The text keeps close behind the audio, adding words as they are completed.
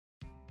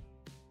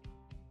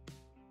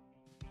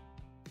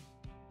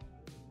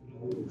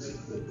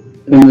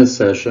In this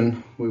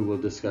session, we will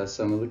discuss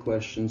some of the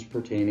questions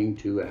pertaining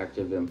to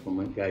active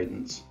implement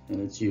guidance and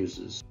its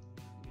uses.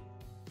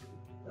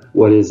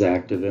 What is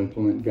active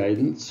implement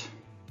guidance?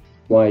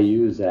 Why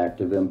use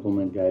active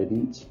implement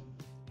guidance?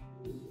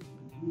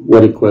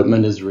 What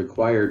equipment is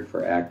required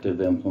for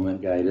active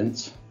implement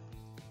guidance?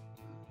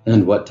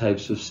 And what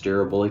types of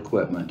steerable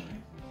equipment?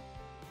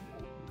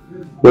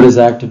 What is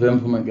active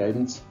implement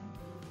guidance?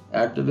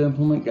 Active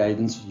implement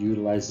guidance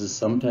utilizes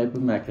some type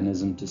of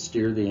mechanism to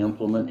steer the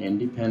implement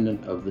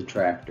independent of the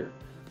tractor,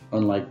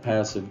 unlike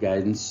passive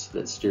guidance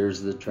that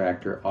steers the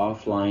tractor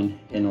offline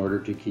in order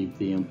to keep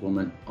the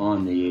implement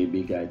on the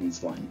AB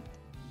guidance line.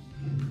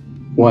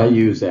 Why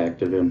use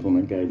active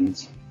implement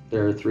guidance?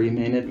 There are three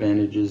main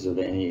advantages of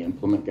any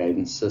implement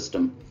guidance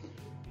system.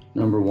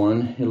 Number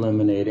one,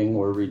 eliminating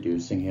or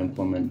reducing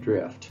implement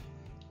drift.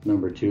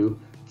 Number two,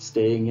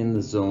 staying in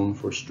the zone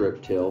for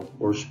strip till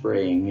or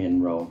spraying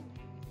in row.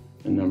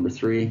 And number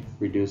three,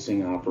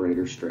 reducing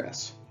operator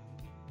stress.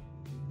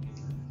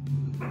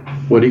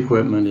 What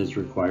equipment is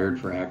required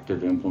for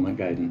active implement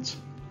guidance?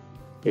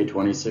 A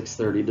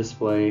 2630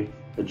 display,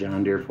 a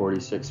John Deere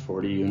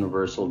 4640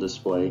 universal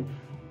display,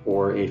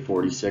 or a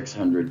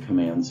 4600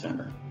 command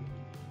center.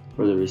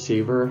 For the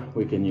receiver,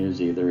 we can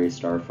use either a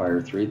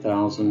Starfire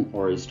 3000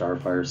 or a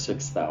Starfire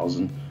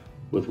 6000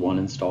 with one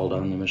installed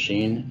on the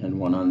machine and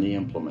one on the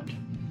implement.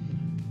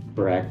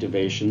 For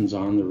activations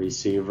on the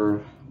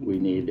receiver, we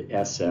need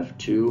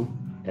SF2,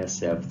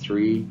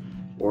 SF3,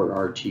 or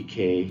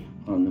RTK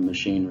on the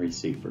machine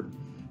receiver.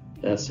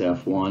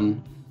 SF1,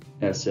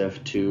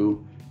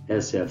 SF2,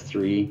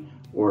 SF3,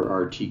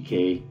 or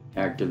RTK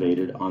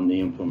activated on the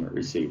implement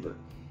receiver.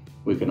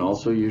 We can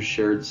also use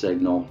shared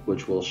signal,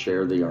 which will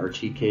share the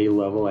RTK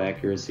level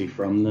accuracy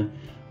from the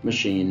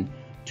machine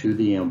to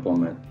the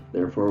implement.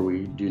 Therefore,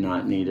 we do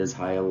not need as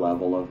high a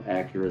level of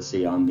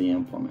accuracy on the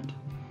implement.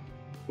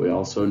 We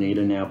also need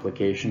an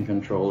application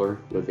controller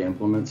with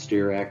implement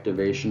steer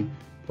activation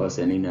plus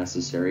any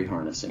necessary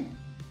harnessing.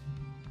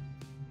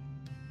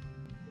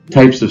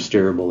 Types of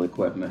steerable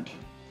equipment.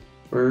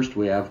 First,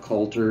 we have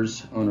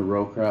coulters on a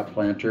row crop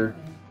planter.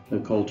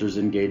 The coulters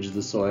engage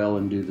the soil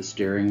and do the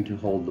steering to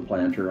hold the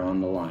planter on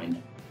the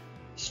line.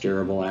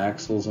 Steerable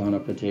axles on a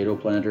potato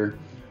planter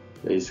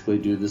basically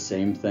do the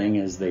same thing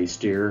as they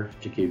steer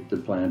to keep the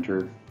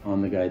planter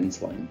on the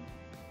guidance line.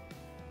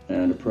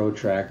 And a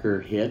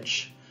protractor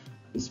hitch.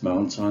 This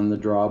mounts on the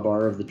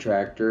drawbar of the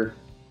tractor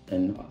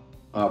and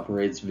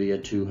operates via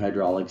two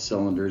hydraulic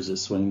cylinders that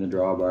swing the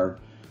drawbar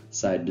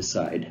side to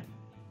side.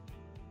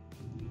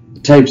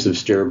 Types of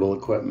steerable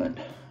equipment.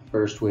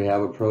 First, we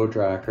have a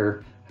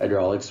protractor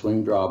hydraulic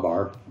swing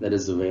drawbar that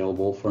is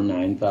available for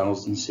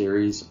 9000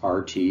 series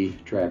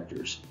RT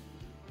tractors.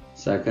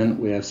 Second,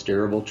 we have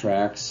steerable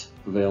tracks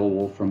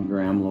available from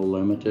Gramlow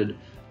Limited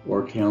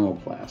or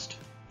Camoplast.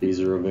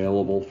 These are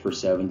available for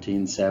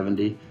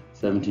 1770,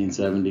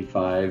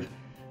 1775,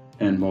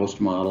 and most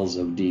models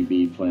of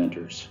DB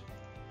planters.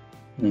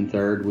 And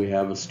third, we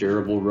have a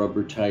steerable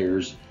rubber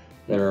tires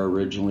that are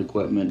original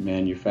equipment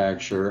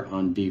manufacturer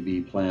on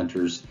DB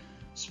planters,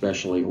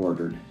 specially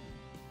ordered.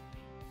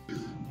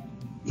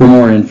 For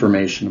more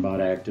information about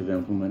active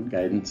implement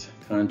guidance,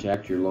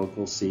 contact your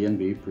local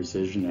C&B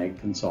Precision Ag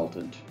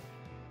consultant.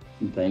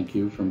 And thank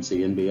you from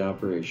C&B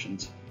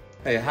Operations.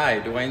 Hey,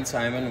 hi, Dwayne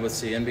Simon with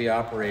C&B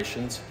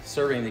Operations,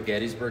 serving the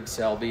Gettysburg,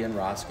 Selby, and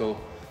Roscoe,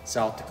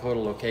 South Dakota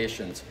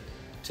locations.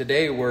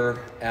 Today we're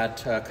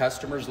at a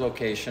customer's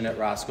location at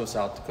Roscoe,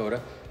 South Dakota,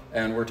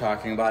 and we're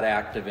talking about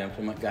active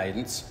implement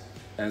guidance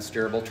and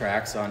steerable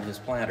tracks on his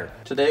planter.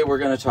 Today we're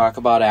going to talk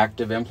about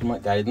active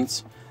implement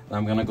guidance.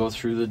 I'm going to go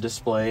through the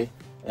display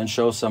and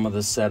show some of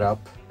the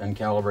setup and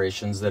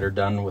calibrations that are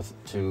done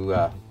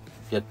to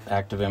get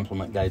active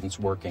implement guidance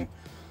working.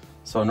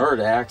 So in order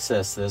to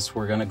access this,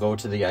 we're going to go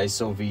to the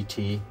ISO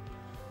VT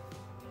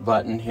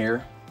button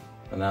here,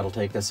 and that'll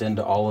take us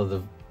into all of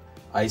the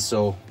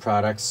ISO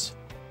products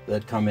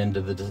that come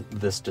into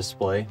this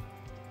display.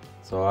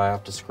 So I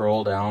have to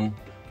scroll down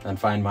and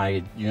find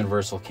my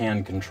universal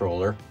CAN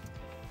controller,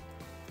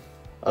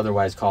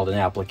 otherwise called an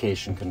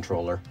application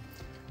controller.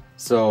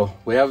 So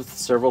we have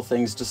several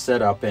things to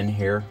set up in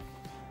here.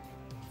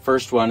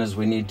 First one is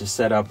we need to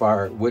set up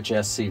which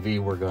SCV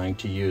we're going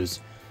to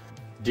use.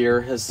 Deere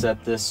has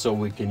set this so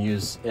we can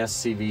use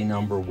SCV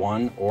number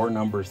 1 or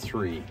number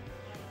 3.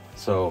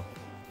 So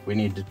we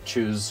need to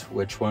choose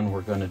which one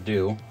we're going to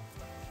do.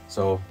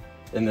 So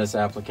in this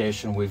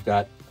application we've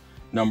got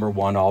number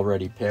 1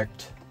 already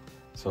picked.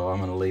 So I'm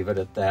going to leave it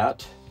at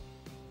that.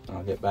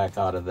 I'll get back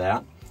out of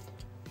that.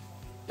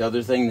 The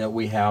other thing that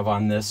we have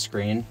on this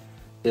screen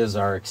is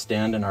our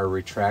extend and our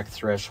retract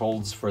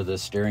thresholds for the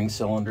steering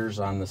cylinders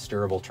on the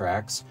steerable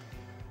tracks.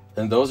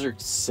 And those are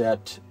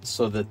set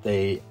so that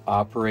they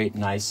operate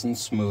nice and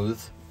smooth.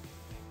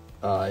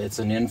 It's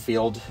an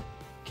in-field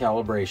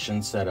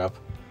calibration setup,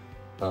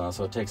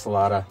 so it takes a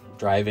lot of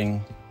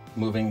driving,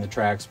 moving the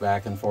tracks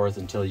back and forth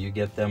until you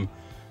get them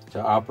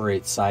to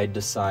operate side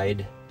to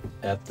side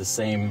at the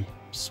same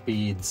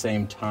speed,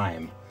 same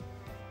time.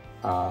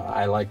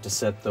 I like to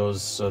set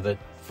those so that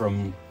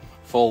from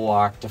full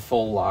lock to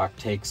full lock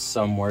takes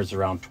somewhere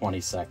around 20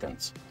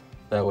 seconds.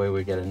 That way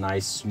we get a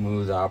nice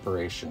smooth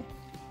operation.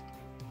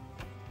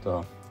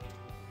 So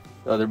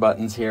the other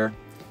buttons here,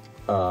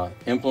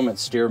 implement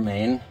steer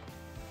main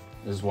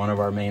is one of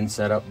our main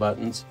setup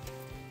buttons.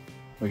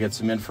 We get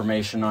some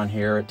information on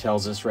here. It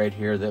tells us right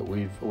here that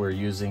we're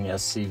using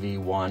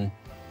SCV1.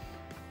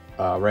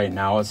 Right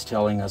now it's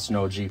telling us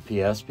no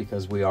GPS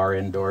because we are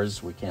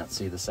indoors. We can't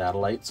see the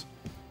satellites.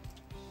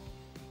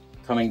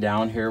 Coming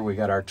down here, we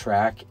got our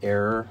track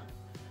error,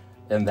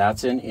 and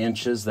that's in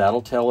inches.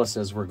 That'll tell us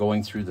as we're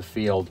going through the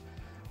field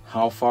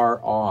how far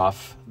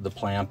off the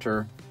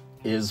planter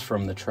is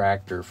from the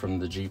tractor, from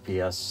the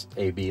GPS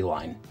AB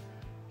line.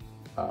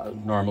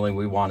 Normally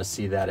we want to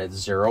see that at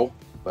 0,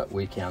 but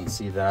we can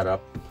see that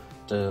up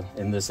to,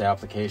 in this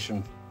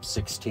application,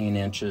 16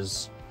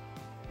 inches,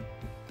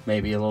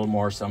 maybe a little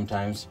more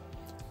sometimes.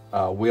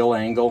 Wheel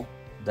angle,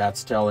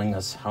 that's telling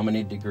us how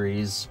many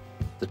degrees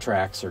the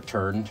tracks are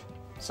turned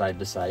side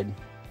to side.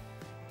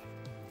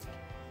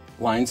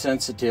 Line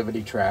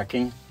sensitivity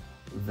tracking,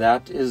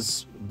 that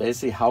is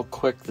basically how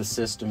quick the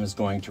system is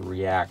going to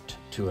react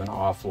to an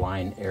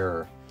offline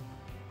error.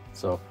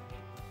 So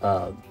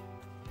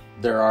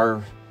there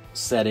are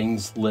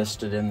settings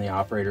listed in the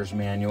operator's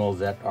manual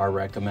that are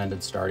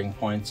recommended starting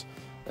points,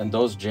 and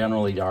those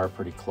generally are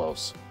pretty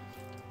close.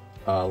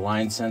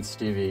 Line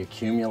sensitivity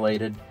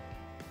accumulated,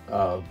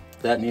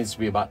 that needs to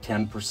be about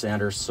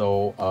 10% or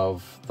so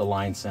of the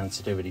line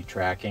sensitivity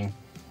tracking.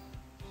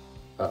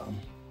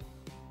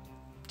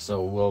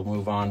 So we'll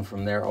move on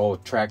from there. Oh,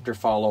 tractor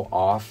follow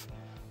off.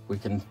 We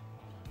can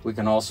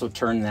also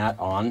turn that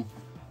on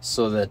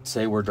so that,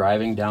 say we're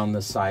driving down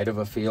the side of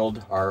a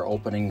field, our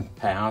opening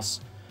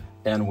pass,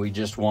 and we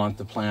just want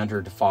the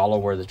planter to follow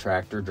where the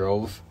tractor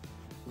drove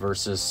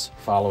versus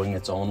following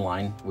its own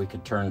line. We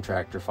could turn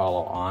tractor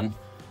follow on.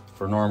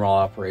 For normal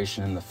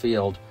operation in the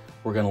field,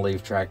 we're going to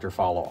leave tractor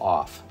follow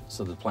off,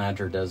 so the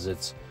planter does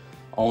its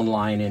own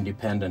line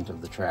independent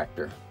of the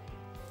tractor.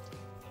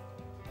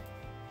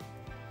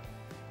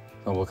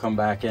 And we'll come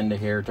back into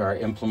here to our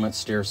implement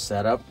steer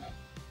setup.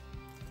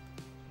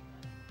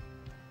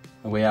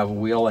 And we have a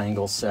wheel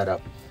angle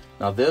setup.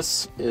 Now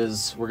this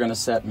is, we're going to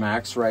set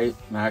max right,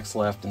 max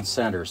left, and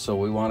center. So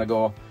we want to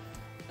go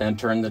and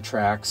turn the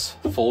tracks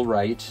full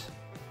right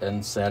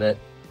and set it,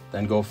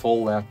 then go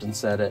full left and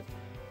set it,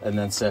 and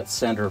then set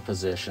center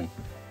position.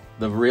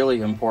 The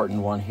really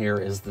important one here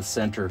is the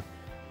center.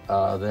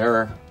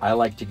 There, I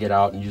like to get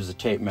out and use a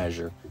tape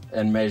measure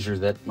and measure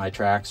that my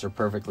tracks are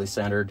perfectly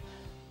centered,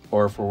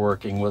 or if we're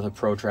working with a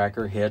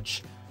protractor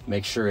hitch,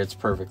 make sure it's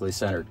perfectly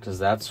centered, because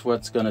that's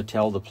what's going to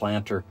tell the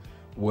planter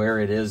where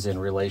it is in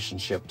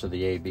relationship to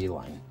the AB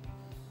line.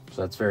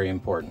 So that's very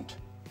important.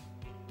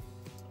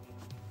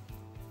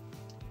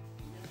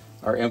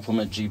 Our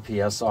implement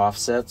GPS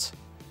offsets.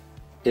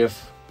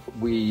 If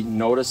we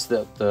notice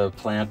that the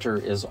planter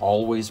is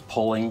always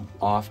pulling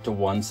off to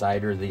one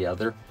side or the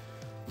other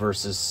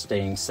versus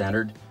staying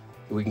centered,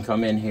 we can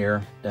come in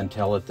here and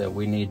tell it that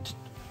we need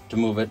to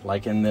move it.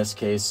 Like in this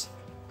case,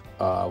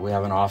 we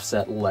have an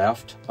offset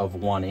left of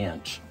 1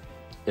 inch.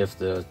 If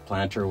the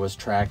planter was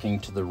tracking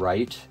to the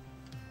right,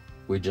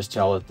 we just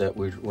tell it that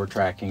we're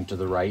tracking to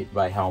the right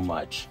by how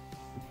much.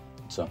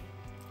 So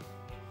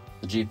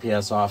the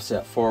GPS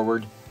offset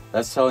forward,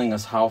 that's telling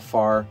us how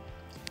far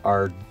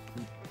our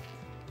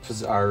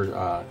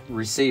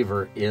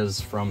receiver is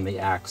from the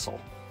axle.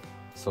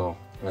 So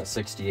that's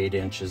 68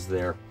 inches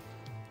there.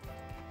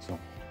 So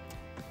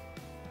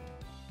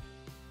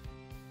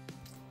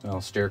now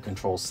steer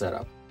control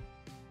setup.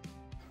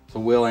 So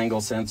wheel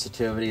angle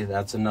sensitivity,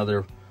 that's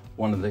another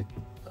one of the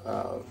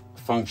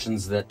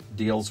functions that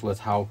deals with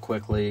how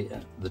quickly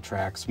the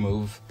tracks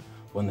move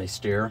when they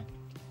steer.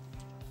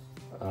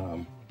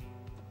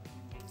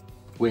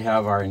 We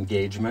have our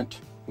engagement.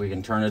 We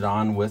can turn it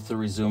on with the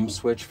resume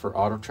switch for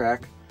auto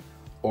track,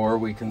 or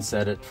we can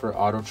set it for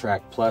auto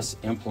track plus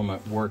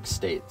implement work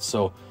state,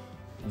 so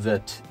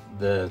that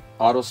the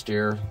auto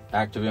steer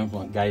active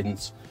implement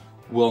guidance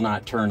will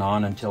not turn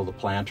on until the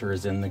planter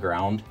is in the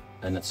ground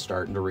and it's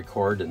starting to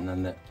record, and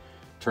then it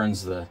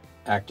turns the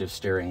active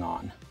steering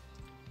on.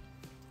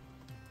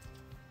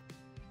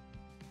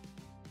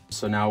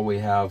 So now we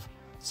have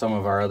some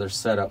of our other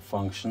setup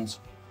functions.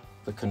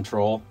 The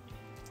control.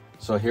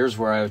 So here's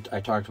where I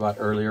talked about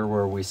earlier,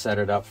 where we set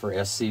it up for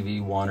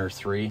SCV 1 or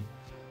 3.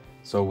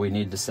 So we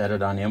need to set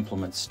it on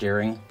implement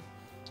steering.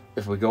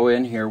 If we go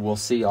in here, we'll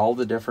see all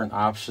the different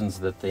options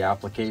that the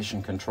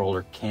application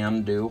controller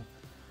can do.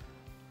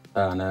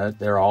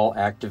 They're all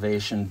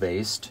activation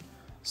based.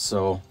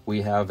 So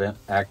we have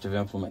active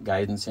implement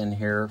guidance in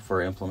here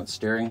for implement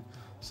steering.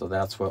 So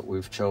that's what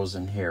we've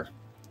chosen here.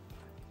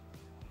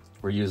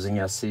 We're using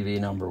SCV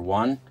number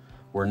 1.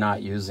 We're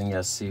not using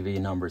SCV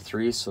number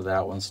 3, so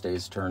that one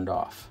stays turned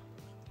off.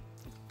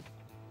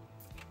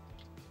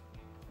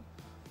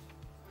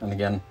 And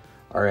again,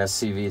 our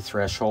SCV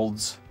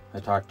thresholds, I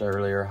talked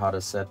earlier how to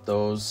set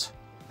those.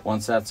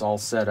 Once that's all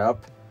set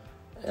up,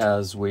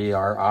 as we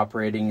are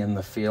operating in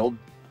the field,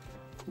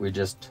 we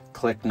just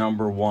click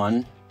number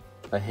 1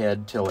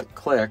 ahead till it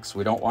clicks.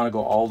 We don't want to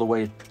go all the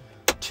way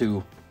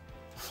to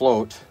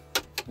float.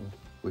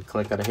 We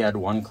click it ahead,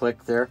 one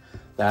click there,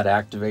 that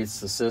activates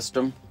the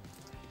system.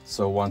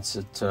 So once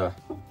it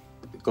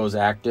goes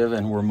active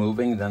and we're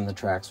moving, then the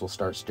tracks will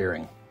start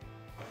steering.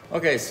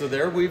 Okay, so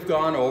there we've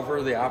gone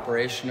over the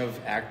operation of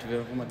active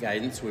implement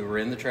guidance. We were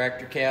in the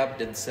tractor cab,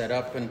 did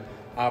setup and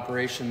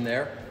operation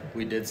there.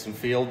 We did some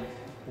field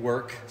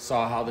work,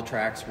 saw how the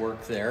tracks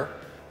work there.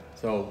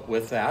 So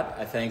with that,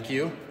 I thank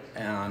you,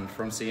 and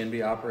from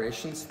C&B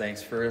Operations,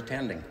 thanks for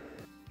attending.